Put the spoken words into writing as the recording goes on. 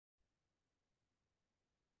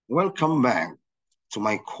Welcome back to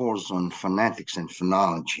my course on phonetics and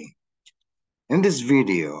phonology. In this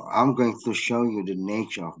video, I'm going to show you the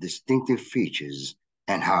nature of distinctive features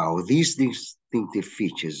and how these distinctive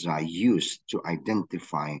features are used to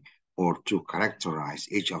identify or to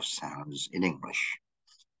characterize each of sounds in English.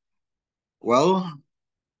 Well,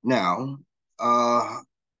 now,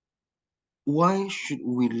 why should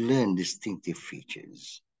we learn distinctive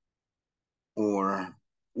features? Or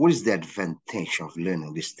what is the advantage of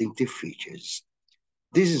learning distinctive features?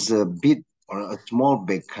 This is a bit or a small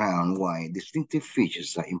background why distinctive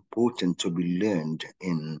features are important to be learned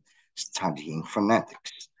in studying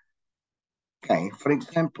phonetics. Okay, for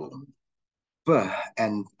example, p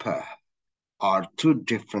and p are two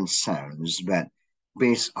different sounds, but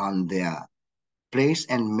based on their place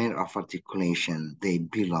and manner of articulation, they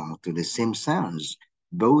belong to the same sounds.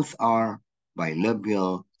 Both are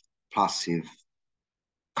bilabial plosive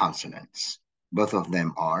consonants. Both of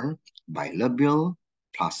them are bilabial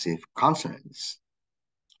plosive consonants.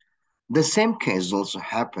 The same case also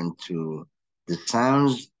happened to the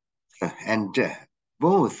sounds and d.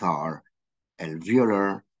 Both are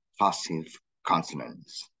alveolar plosive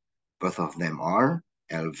consonants. Both of them are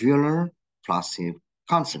alveolar plosive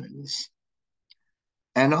consonants.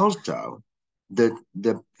 And also, the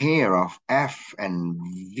pair of F and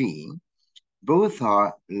V, both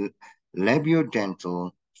are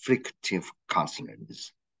labiodental fricative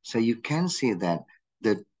consonants. So you can see that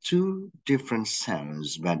the two different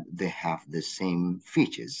sounds, but they have the same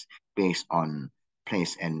features based on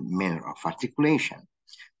place and manner of articulation.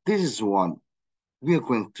 This is what we are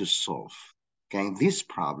going to solve. Okay, this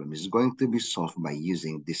problem is going to be solved by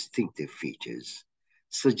using distinctive features.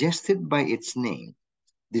 Suggested by its name,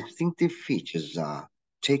 distinctive features are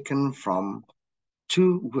taken from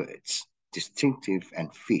two words, distinctive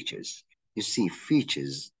and features. You see,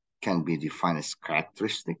 features can be defined as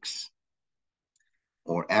characteristics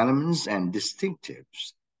or elements, and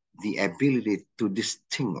distinctives, the ability to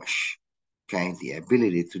distinguish. Okay, the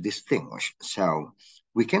ability to distinguish. So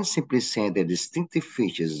we can simply say that distinctive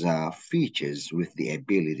features are features with the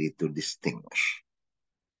ability to distinguish.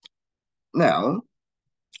 Now,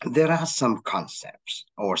 there are some concepts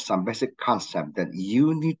or some basic concepts that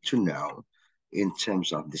you need to know in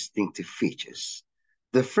terms of distinctive features.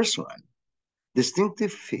 The first one,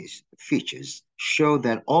 distinctive features show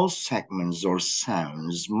that all segments or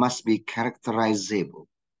sounds must be characterizable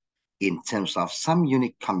in terms of some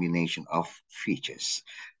unique combination of features.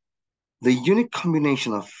 The unique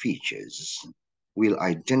combination of features will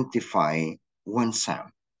identify one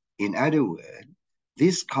sound. In other words,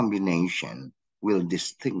 this combination will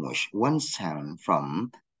distinguish one sound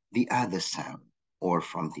from the other sound or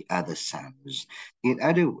from the other sounds. In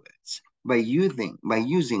other words, by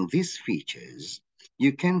using these features,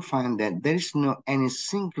 you can find that there is no any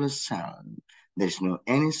singular sound. There is no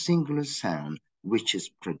any singular sound which is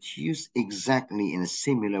produced exactly in a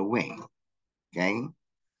similar way. Okay?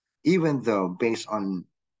 Even though based on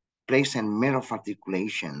place and manner of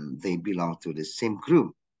articulation, they belong to the same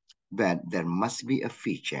group, but there must be a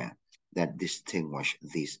feature that distinguish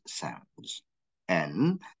these sounds.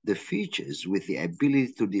 And the features with the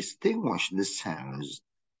ability to distinguish the sounds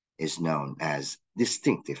is known as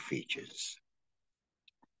distinctive features.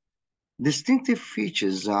 Distinctive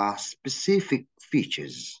features are specific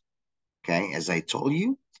features, okay, as I told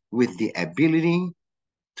you, with the ability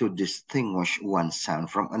to distinguish one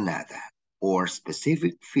sound from another, or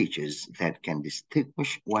specific features that can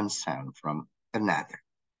distinguish one sound from another.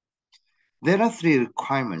 There are three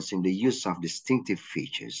requirements in the use of distinctive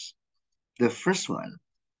features. The first one,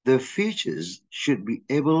 the features should be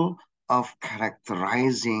able of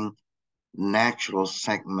characterizing natural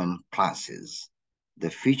segment classes. The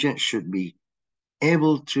feature should be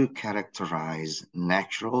able to characterize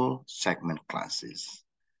natural segment classes.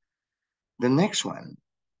 The next one,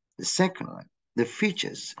 the second one, the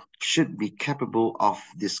features should be capable of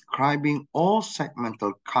describing all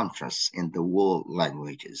segmental contrasts in the world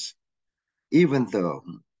languages. Even though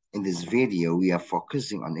in this video we are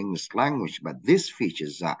focusing on English language, but these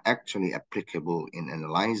features are actually applicable in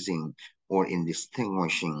analyzing or in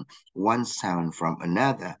distinguishing one sound from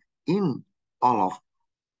another in all of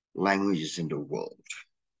languages in the world.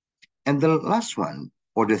 And the last one,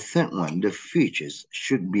 or the third one, the features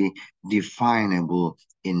should be definable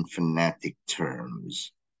in phonetic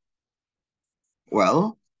terms.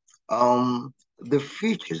 Well, the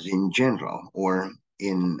features in general, or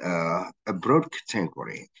in a broad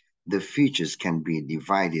category, the features can be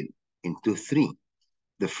divided into three.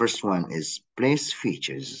 The first one is place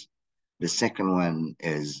features. The second one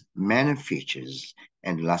is manner features.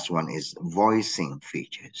 And the last one is voicing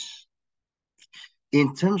features.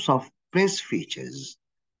 In terms of place features,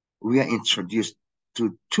 we are introduced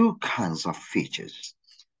to two kinds of features.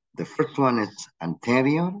 The first one is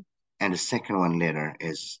anterior, and the second one later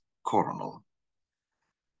is coronal.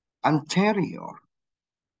 Anterior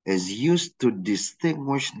is used to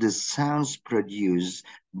distinguish the sounds produced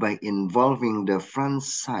by involving the front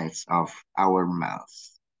sides of our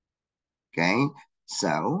mouth. Okay,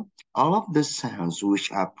 so all of the sounds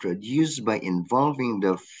which are produced by involving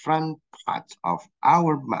the front part of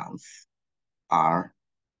our mouth are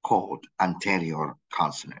called anterior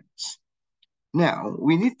consonants. Now,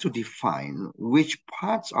 we need to define which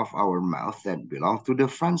parts of our mouth that belong to the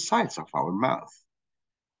front sides of our mouth.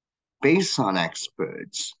 Based on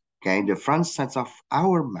experts, okay, the front sides of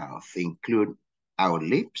our mouth include our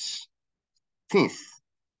lips, teeth,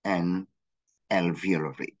 and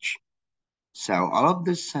alveolar ridge. So all of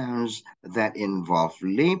the sounds that involve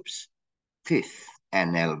lips, teeth,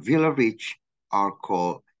 and alveolar ridge are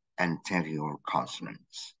called anterior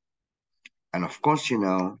consonants. And of course,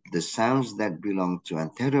 the sounds that belong to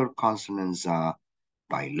anterior consonants are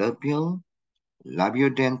bilabial,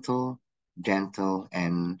 labiodental, dental,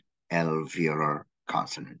 and alveolar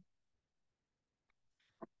consonant.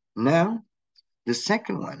 Now, the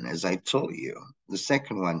second one, as I told you, the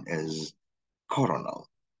second one is coronal.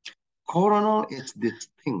 Coronal is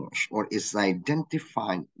distinguished or is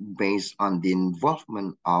identified based on the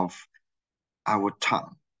involvement of our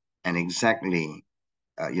tongue and exactly,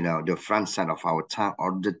 the front side of our tongue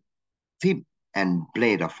or the tip and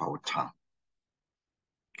blade of our tongue.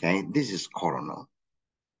 Okay, this is coronal.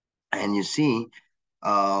 And you see,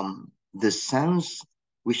 the sounds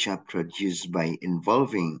which are produced by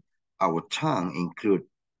involving our tongue include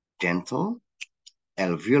dental,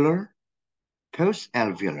 alveolar,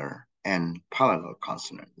 post-alveolar, and parallel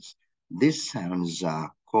consonants. These sounds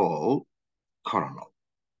are called coronal.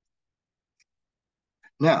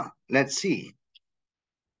 Now, let's see.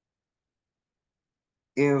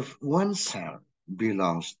 If one sound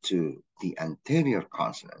belongs to the anterior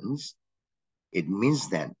consonants, it means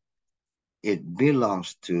that it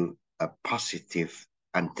belongs to a positive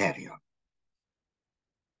anterior.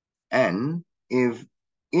 And if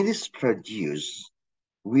it is produced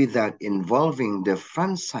without involving the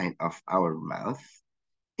front side of our mouth,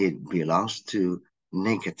 it belongs to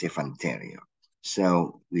negative anterior.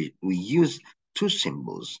 So we use two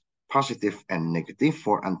symbols, positive and negative,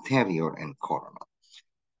 for anterior and coronal.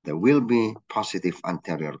 There will be positive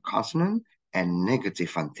anterior consonant and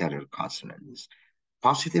negative anterior consonants,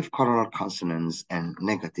 positive coronal consonants and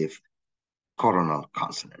negative coronal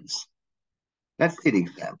consonants. Let's take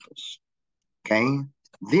examples. Okay,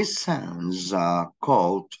 these sounds are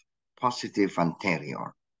called positive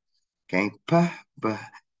anterior. Okay, p, b,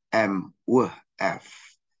 m, w,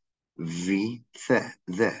 f, v, th,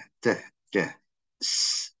 the, t, d,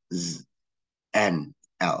 s, z, n,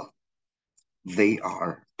 l. They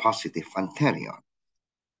are positive anterior.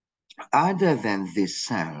 Other than these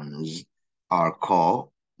sounds are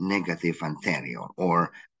called negative anterior,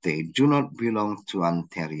 or they do not belong to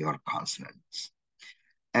anterior consonants.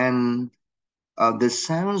 And the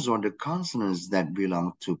sounds or the consonants that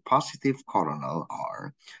belong to positive coronal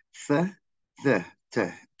are th, the, t,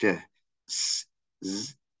 d, s,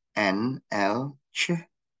 z, n, l, ch,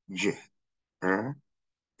 j,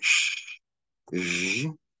 sh, zh,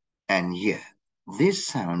 and y. These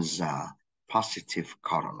sounds are positive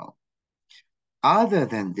coronal. Other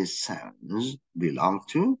than these sounds belong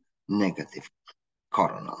to negative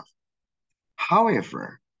coronal.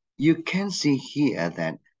 However, you can see here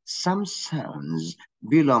that some sounds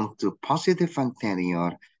belong to positive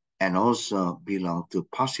anterior and also belong to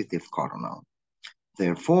positive coronal.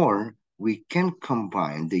 Therefore, we can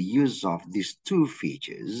combine the use of these two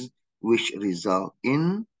features, which result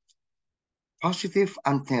in positive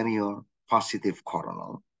anterior, positive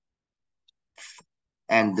coronal.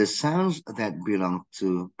 And the sounds that belong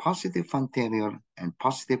to positive anterior and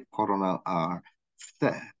positive coronal are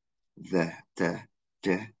the,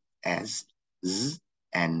 t, s, z,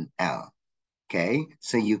 and l. Okay,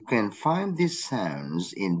 so you can find these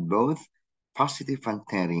sounds in both positive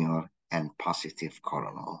anterior and positive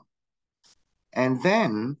coronal. And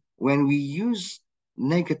then when we use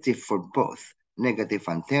negative for both, negative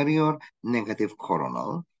anterior, negative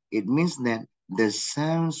coronal, it means that the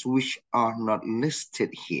sounds which are not listed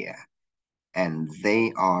here, and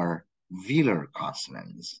they are velar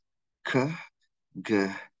consonants, k, g,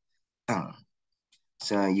 ng.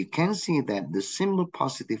 So you can see that the symbol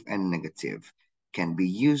positive and negative can be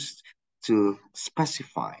used to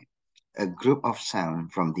specify a group of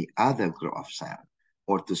sound from the other group of sound,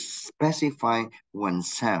 or to specify one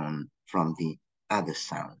sound from the other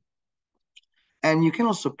sound. And you can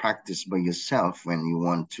also practice by yourself when you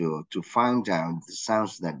want to find out the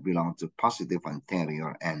sounds that belong to positive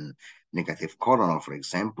anterior and negative coronal, for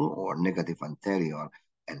example, or negative anterior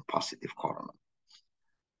and positive coronal.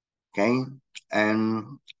 Okay,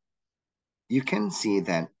 and you can see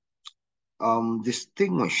that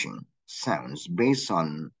distinguishing sounds based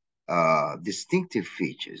on distinctive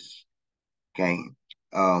features, okay,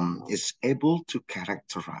 is able to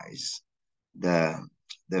characterize the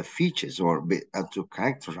the features to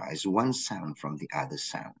characterize one sound from the other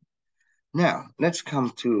sound. Now, let's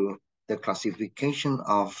come to the classification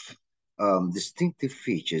of distinctive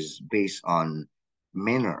features based on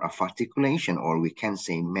manner of articulation, or we can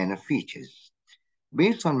say manner features.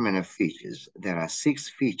 Based on manner features, there are 6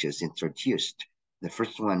 features introduced. The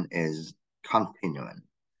first one is continuum.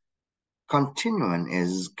 Continuum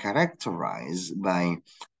is characterized by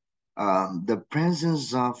the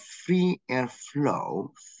presence of free airflow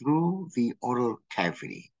through the oral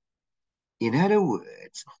cavity. In other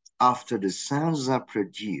words, after the sounds are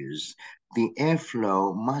produced, the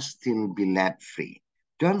airflow must still be let free.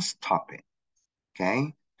 Don't stop it,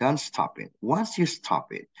 okay? Don't stop it. Once you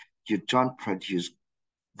stop it, you don't produce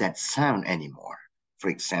that sound anymore. For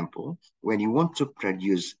example, when you want to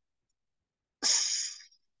produce s,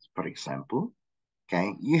 for example,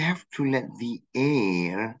 okay, you have to let the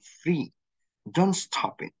air free. Don't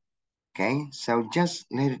stop it, okay? So just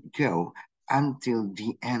let it go until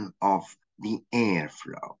the end of the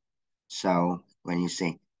airflow. So when you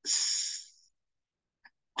say s,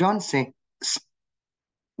 don't say s.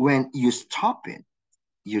 When you stop it,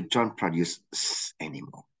 you don't produce s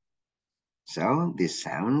anymore. So this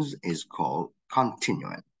sound is called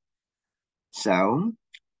continuant. So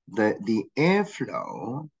the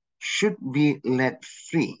airflow should be let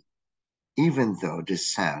free even though the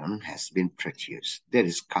sound has been produced. That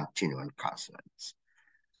is continuant consonants.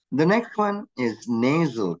 The next one is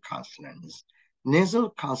nasal consonants. Nasal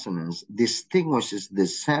consonants distinguishes the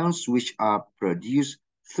sounds which are produced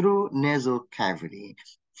through nasal cavity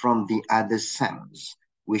from the other sounds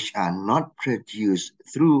which are not produced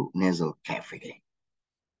through nasal cavity.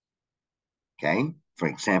 Okay, for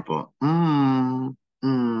example,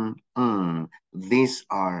 these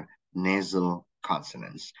are nasal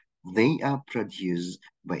consonants. They are produced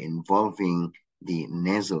by involving the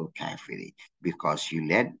nasal cavity because you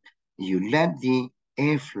let the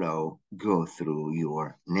airflow go through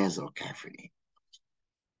your nasal cavity.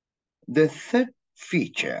 The third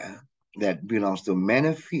feature that belongs to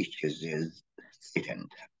many features is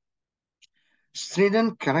strident.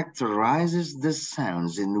 Strident characterizes the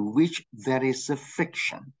sounds in which there is a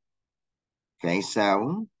friction. Okay,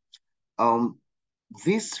 so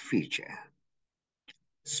this feature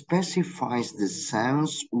specifies the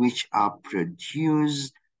sounds which are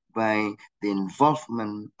produced by the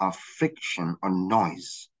involvement of friction or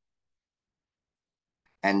noise.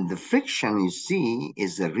 And the friction you see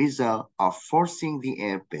is the result of forcing the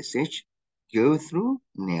air passage go through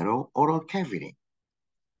narrow oral cavity.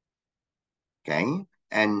 Okay,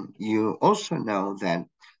 and you also know that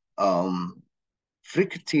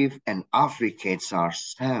fricative and affricates are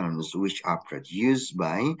sounds which are produced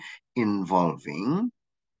by involving,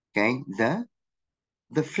 okay,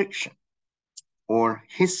 the friction or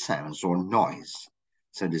hiss sounds or noise.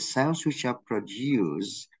 So the sounds which are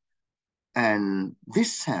produced and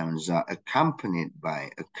these sounds are accompanied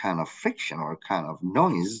by a kind of friction or a kind of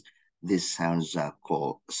noise. These sounds are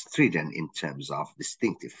called strident in terms of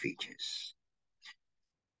distinctive features.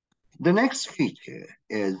 The next feature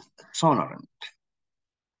is sonorant.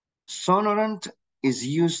 Sonorant is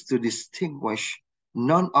used to distinguish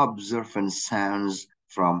non-observant sounds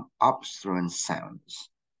from obstruent sounds.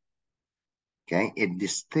 Okay, it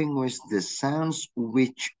distinguishes the sounds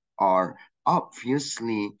which are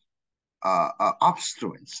obviously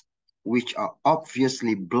obstruents, which are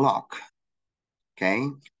obviously blocked. Okay,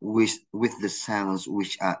 with the sounds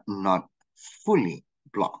which are not fully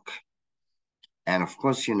blocked. And of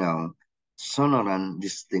course, sonorant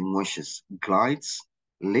distinguishes glides,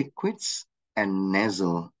 liquids, and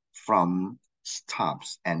nasal from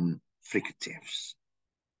stops and fricatives.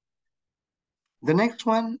 The next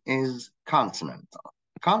one is consonantal.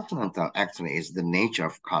 Consonantal actually is the nature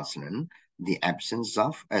of consonant, the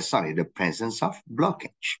presence of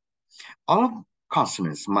blockage. All of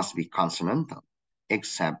consonants must be consonantal,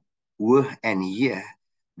 except w and y,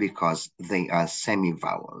 because they are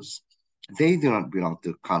semi-vowels. They do not belong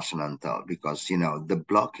to consonantal because, the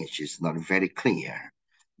blockage is not very clear.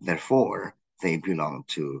 Therefore, they belong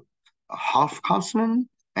to a half consonant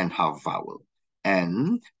and half vowel.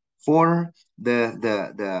 And for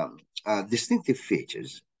the distinctive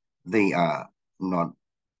features, they are not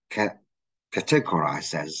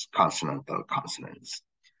categorized as consonantal consonants.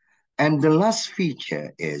 And the last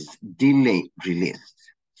feature is delayed release.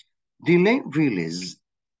 Delayed release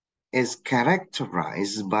is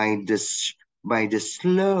characterized by the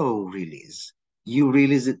slow release. You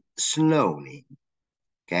release it slowly,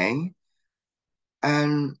 okay?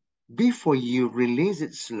 And before you release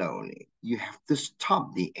it slowly, you have to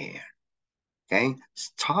stop the air, okay?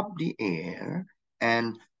 Stop the air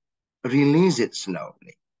and release it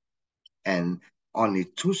slowly. And only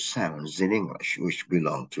two sounds in English which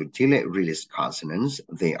belong to delayed release consonants,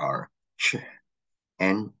 they are ch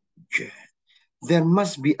and j. There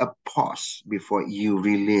must be a pause before you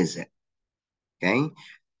release it, okay?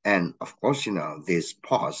 And of course, this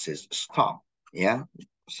pause is stop, yeah?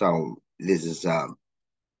 So this is uh,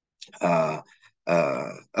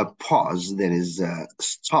 a pause that is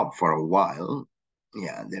stop for a while.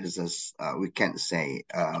 Yeah, there is we can say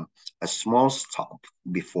a small stop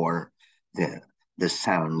before the the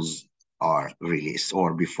sounds are released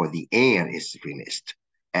or before the air is released,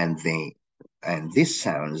 and these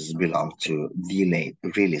sounds belong to delayed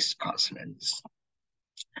release consonants.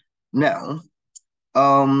 Now,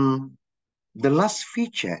 the last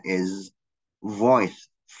feature is voice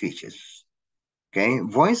features. Okay,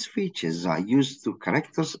 voice features are used to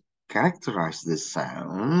characterize the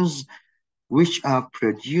sounds which are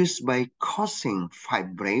produced by causing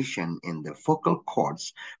vibration in the vocal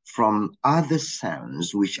cords from other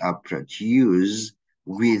sounds which are produced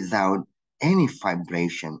without any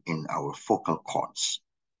vibration in our vocal cords.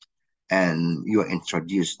 And you are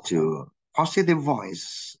introduced to positive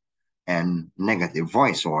voice and negative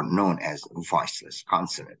voice, or known as voiceless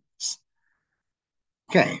consonants.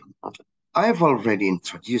 Okay, I've already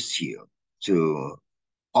introduced you to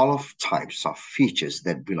all of types of features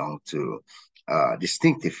that belong to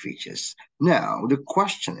distinctive features. Now, the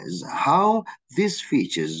question is how these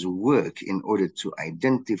features work in order to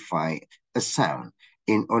identify a sound,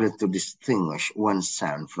 in order to distinguish one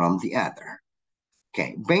sound from the other.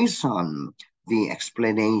 Okay, based on the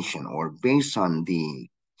explanation or based on the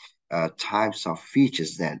types of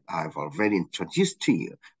features that I've already introduced to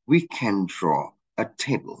you, we can draw a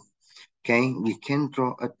table. Okay, we can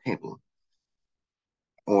draw a table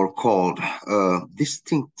or called a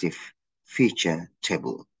distinctive feature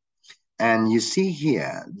table. And you see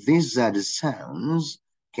here, these are the sounds,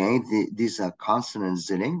 okay, these are consonants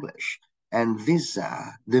in English, and these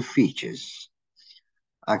are the features.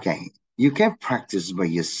 Okay, you can practice by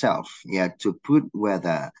yourself, yeah, to put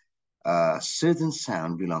whether a certain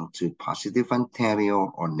sound belong to positive anterior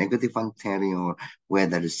or negative anterior,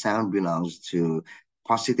 whether the sound belongs to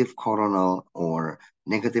positive coronal or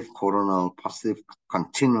negative coronal, positive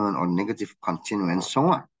continuant or negative continuant, and so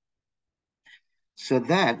on. So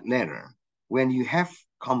that later, when you have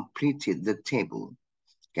completed the table,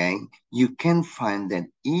 okay, you can find that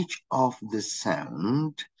each of the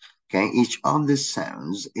sound, okay, each of the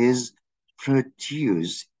sounds is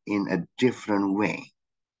produced in a different way,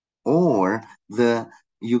 or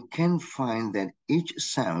you can find that each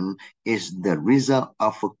sound is the result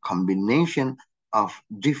of a combination of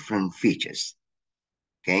different features.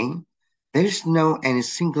 Okay, there is no any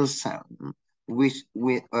single sound with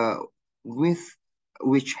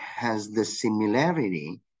which has the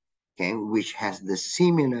similarity, okay, which has the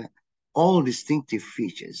similar all distinctive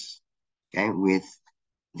features, okay, with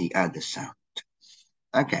the other sound.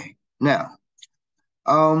 Okay, now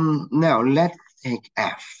let's take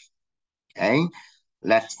F. Okay,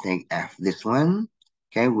 let's take F. This one,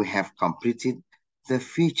 okay, we have completed the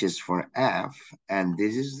features for F, and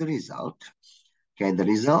this is the result. Okay, the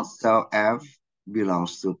result, so F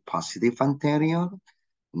belongs to positive anterior,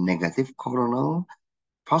 negative coronal,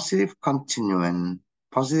 positive continuant,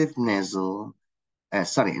 positive nasal,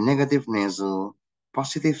 negative nasal,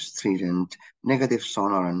 positive strident, negative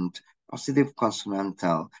sonorant, positive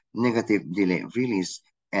consonantal, negative delay release,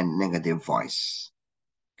 and negative voice.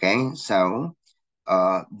 Okay, so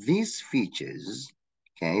these features,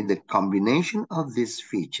 okay, the combination of these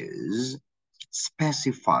features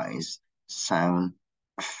specifies sound,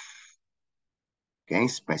 okay,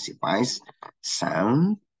 specifies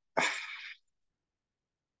sound.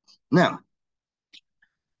 Now,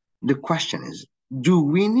 the question is, do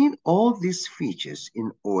we need all these features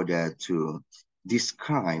in order to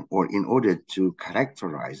describe or in order to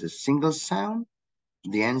characterize a single sound?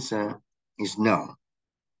 The answer is no,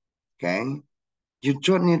 okay? You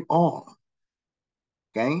don't need all,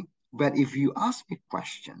 okay? But if you ask me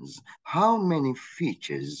questions, how many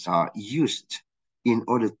features are used in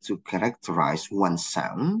order to characterize one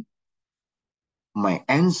sound? My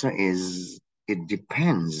answer is it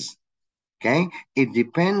depends, okay? It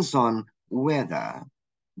depends on whether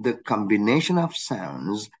the combination of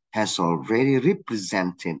sounds has already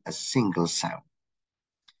represented a single sound.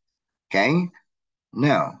 Okay,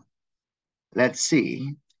 now let's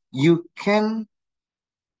see. You can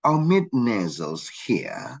omit nasals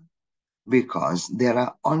here because there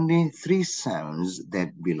are only three sounds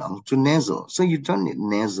that belong to nasal. So you don't need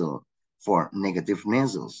nasal for negative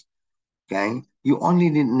nasals. Okay, you only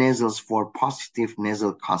need nasals for positive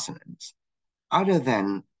nasal consonants. Other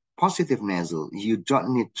than positive nasal, you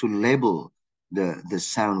don't need to label the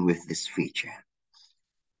sound with this feature.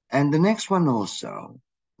 And the next one also,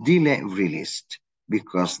 delay released,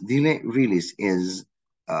 because delay release is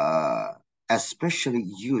uh, especially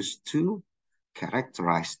used to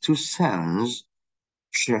characterize two sounds,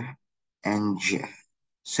 ch and j.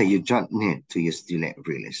 So you don't need to use delay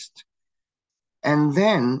released. And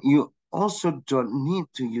then you also don't need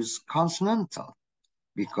to use consonantal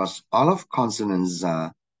because all of consonants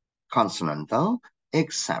are consonantal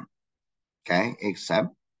except, okay, except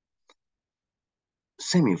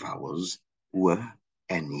semivowels, w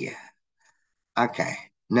and y. Okay,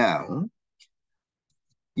 now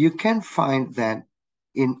you can find that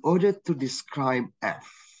in order to describe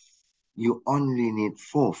F, you only need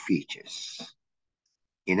four features.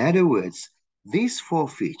 In other words, these four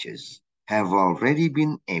features have already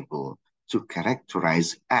been able to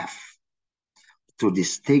characterize F, to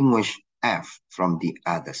distinguish F from the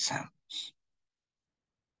other sounds.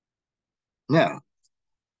 Now,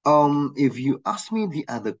 if you ask me the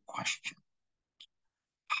other question,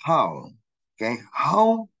 how, okay,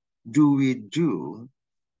 how do we do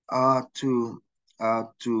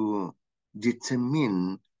to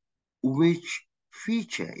determine which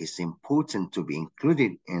feature is important to be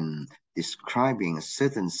included in describing a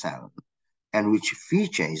certain sound and which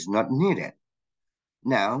feature is not needed?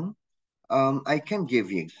 Now, I can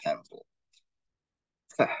give you example.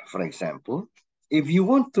 For example, if you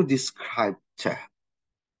want to describe t,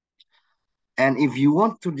 and if you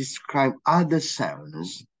want to describe other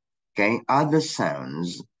sounds, okay, other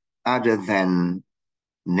sounds other than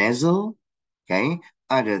nasal, okay,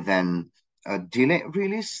 other than delayed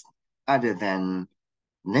release, other than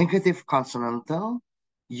negative consonantal,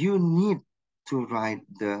 you need to write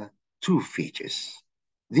the two features.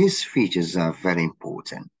 These features are very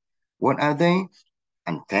important. What are they?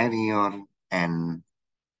 Anterior and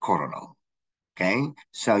coronal. Okay,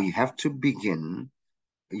 so you have to begin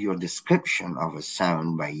your description of a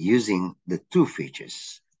sound by using the two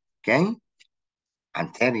features. Okay,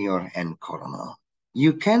 anterior and coronal.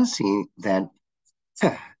 You can see that t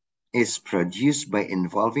is produced by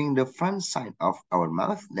involving the front side of our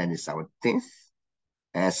mouth, that is our teeth,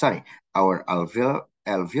 our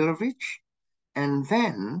alveolar ridge, and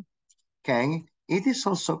then, okay, it is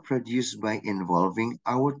also produced by involving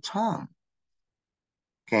our tongue.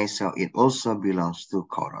 Okay, so it also belongs to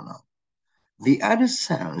coronal. The other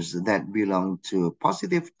sounds that belong to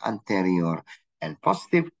positive anterior and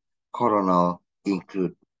positive coronal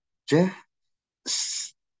include j,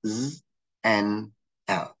 s, z, and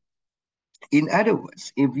l. In other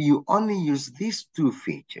words, if you only use these two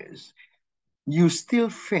features, you still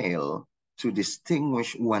fail to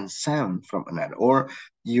distinguish one sound from another, or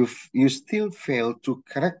you still fail to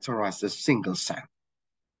characterize a single sound.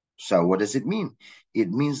 So what does it mean? It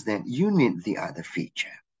means that you need the other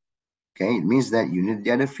feature. Okay, it means that you need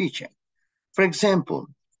the other feature. For example,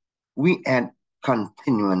 we add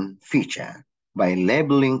continuant feature by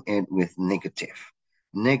labeling it with negative.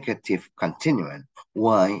 Negative continuant.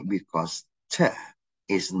 Why? Because t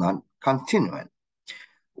is not continuant.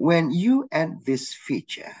 When you add this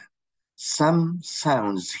feature, some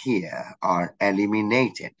sounds here are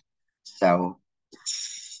eliminated. So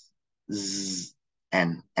z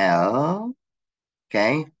and l,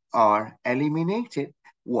 okay, are eliminated.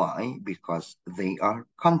 Why? Because they are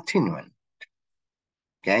continuant.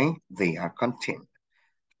 Okay, they are continuant.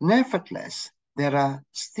 Nevertheless, there are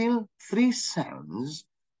still three sounds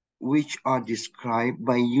which are described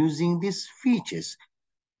by using these features.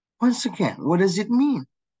 Once again, what does it mean?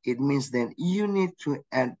 It means that you need to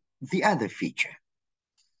add the other feature.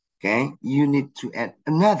 Okay, you need to add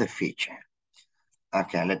another feature.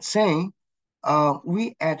 Okay, let's say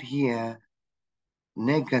we add here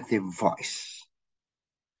negative voice.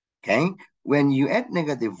 Okay, when you add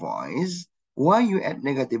negative voice, why you add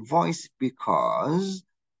negative voice? Because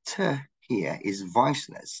t here is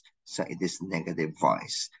voiceless, so it is negative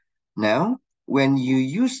voice. Now, when you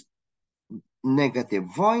use negative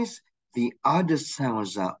voice, the other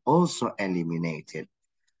sounds are also eliminated.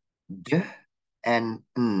 D and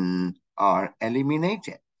N are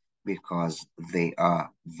eliminated because they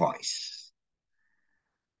are voice.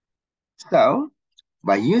 So,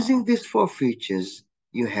 by using these four features,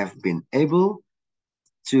 you have been able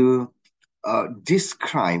to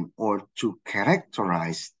describe or to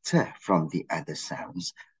characterize t from the other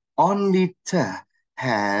sounds. Only t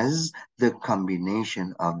has the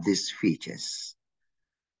combination of these features.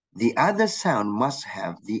 The other sound must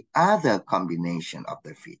have the other combination of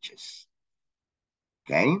the features,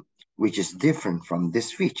 okay, which is different from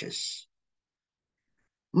these features.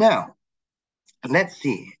 Now, let's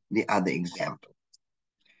see the other example.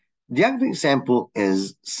 The other example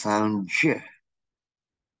is sound j.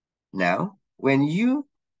 Now,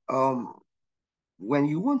 um, when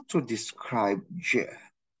you want to describe j,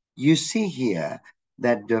 you see here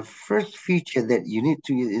that the first feature that you need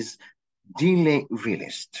to use is delay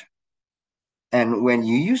release. And when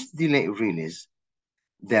you use delay release,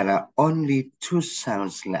 there are only two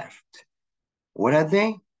sounds left. What are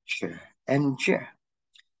they? Ch and j.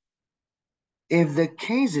 If the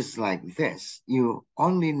case is like this, you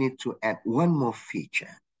only need to add one more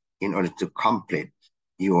feature in order to complete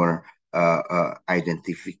your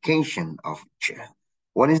identification of j.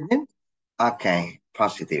 What is it? Okay,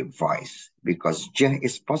 positive voice, because j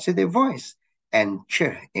is positive voice and ch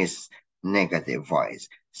is negative voice.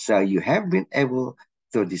 So you have been able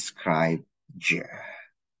to describe j.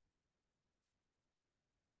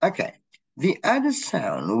 Okay, the other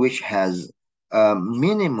sound which has a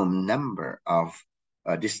minimum number of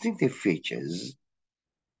distinctive features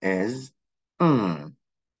is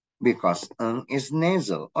because is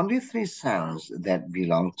nasal. Only three sounds that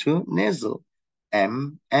belong to nasal,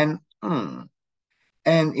 m and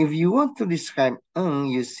And if you want to describe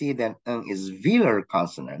you see that is velar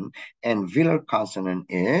consonant, and velar consonant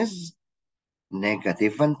is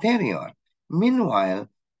negative anterior. Meanwhile,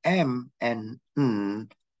 M and N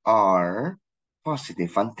are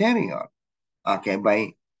positive anterior. Okay,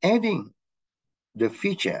 by adding the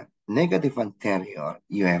feature negative anterior,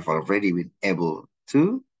 you have already been able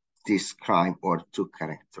to describe or to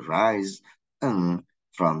characterize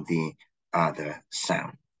from the other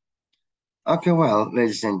sound. Okay, well,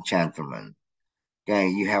 ladies and gentlemen, okay,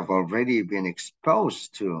 you have already been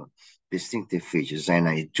exposed to distinctive features, and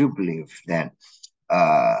I do believe that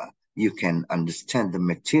you can understand the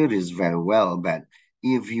materials very well. But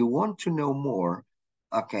if you want to know more,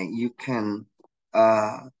 okay, you can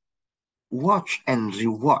watch and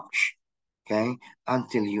rewatch, okay,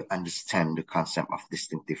 until you understand the concept of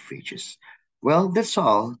distinctive features. Well, that's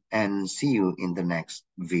all, and see you in the next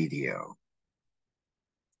video.